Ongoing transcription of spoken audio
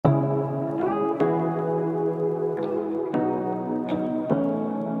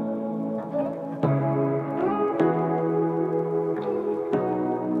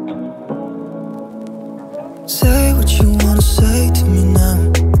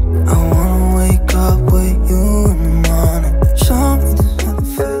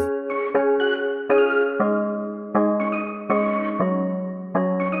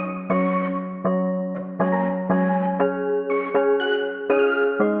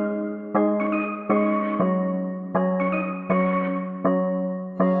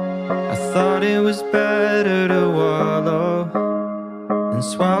thought it was better to wallow and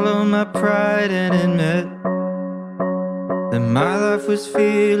swallow my pride and admit that my life was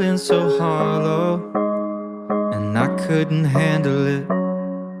feeling so hollow and I couldn't handle it.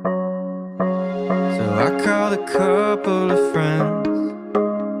 So I called a couple of friends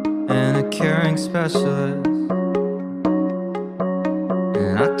and a caring specialist,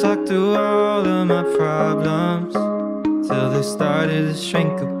 and I talked through all of my problems till they started to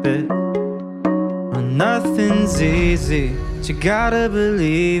shrink a bit. Well, nothing's easy, but you gotta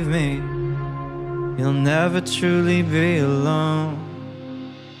believe me, you'll never truly be alone.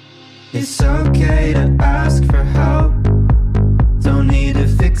 It's okay to ask for help, don't need to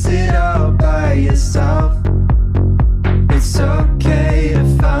fix it all by yourself. It's okay to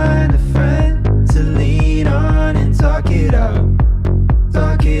find a friend to lean on and talk it out,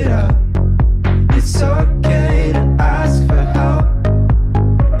 talk it out. It's okay to ask for help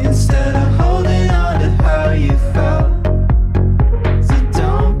instead of holding on to how you felt. So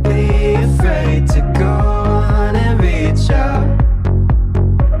don't be afraid to go on and reach out.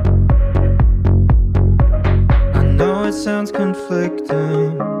 I know it sounds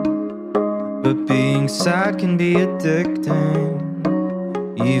conflicting, but being sad can be addicting.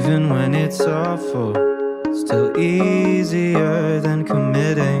 Even when it's awful, still easier than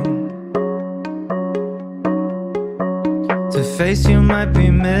committing. To face you might be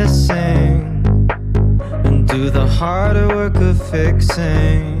missing and do the harder work of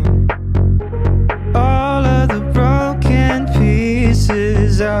fixing all of the broken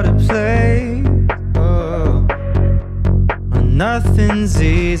pieces out of place. Oh, well, nothing's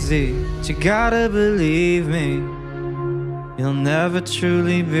easy, but you gotta believe me, you'll never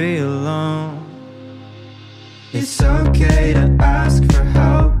truly be alone. It's okay to ask for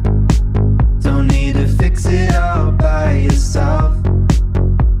help, don't need to fix it all by yourself.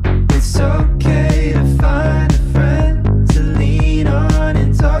 It's okay to find a friend to lean on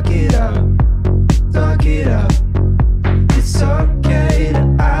and talk it out, talk it out. It's okay to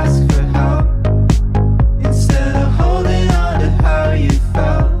ask for help instead of holding on to how you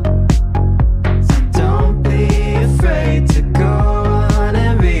felt. So don't be afraid to go on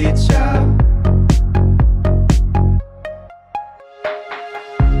and reach out.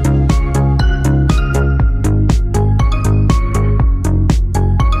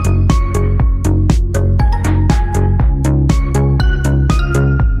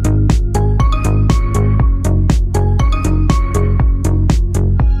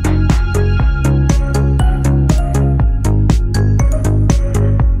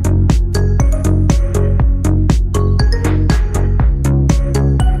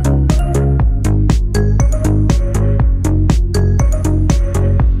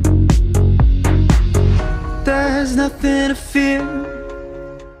 There's nothing to fear.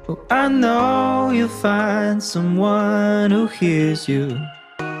 Oh, I know you'll find someone who hears you.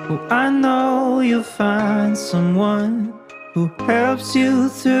 Oh, I know you'll find someone who helps you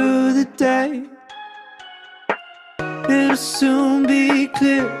through the day. It'll soon be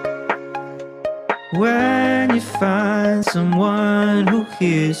clear when you find someone who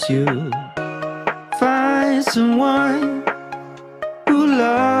hears you. Find someone who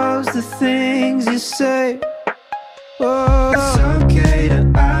loves the things you say. Oh. It's okay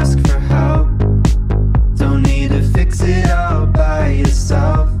to ask for help, don't need to fix it all by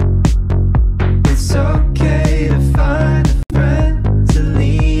yourself. It's okay to find a friend to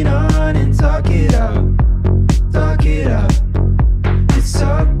lean on and talk it out, talk it out. It's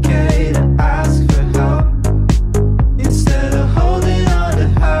okay to ask for help instead of holding on to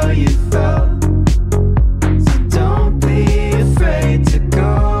how you felt. So don't be afraid to go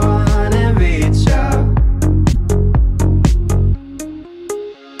on and reach out.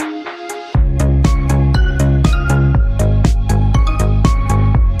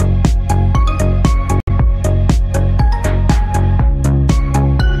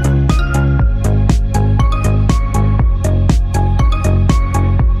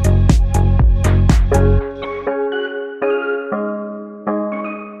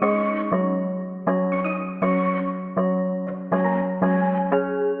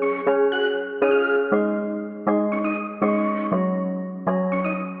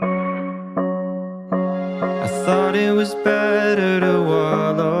 I thought it was better to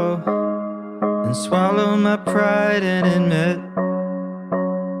wallow and swallow my pride and admit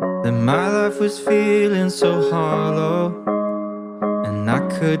that my life was feeling so hollow and I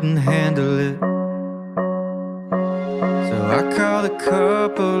couldn't handle it. So I called a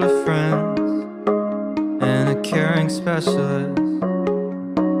couple of friends and a caring specialist,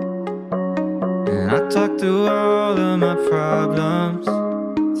 and I talked through all of my problems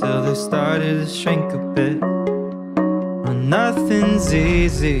till they started to shrink a bit. Well, nothing's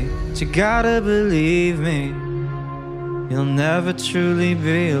easy, but you gotta believe me, you'll never truly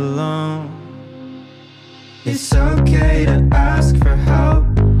be alone. It's okay to ask for help,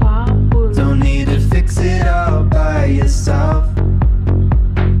 don't need to fix it all by yourself.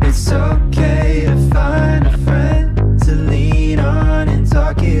 It's okay to find a friend to lean on and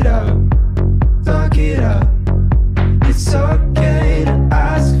talk it out, talk it out. It's okay to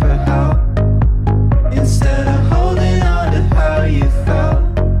ask for help instead of holding on to how you felt.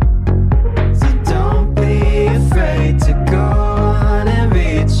 So don't be afraid to go on and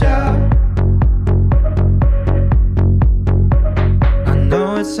reach out. I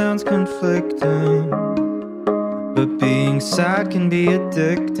know it sounds conflicting, but being sad can be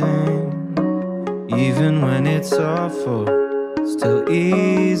addicting. Even when it's awful, still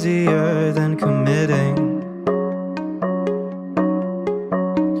easier than committing.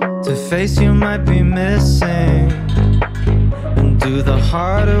 To face you might be missing and do the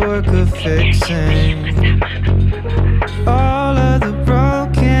harder work of fixing all of the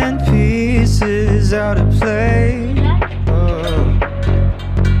broken pieces out of place. Oh.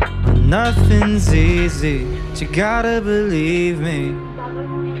 Nothing's easy, but you gotta believe me,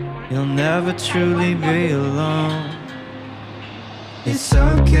 you'll never truly be alone. It's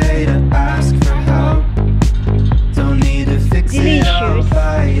okay to ask for help, don't need to fix it all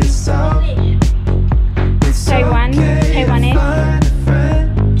by yourself.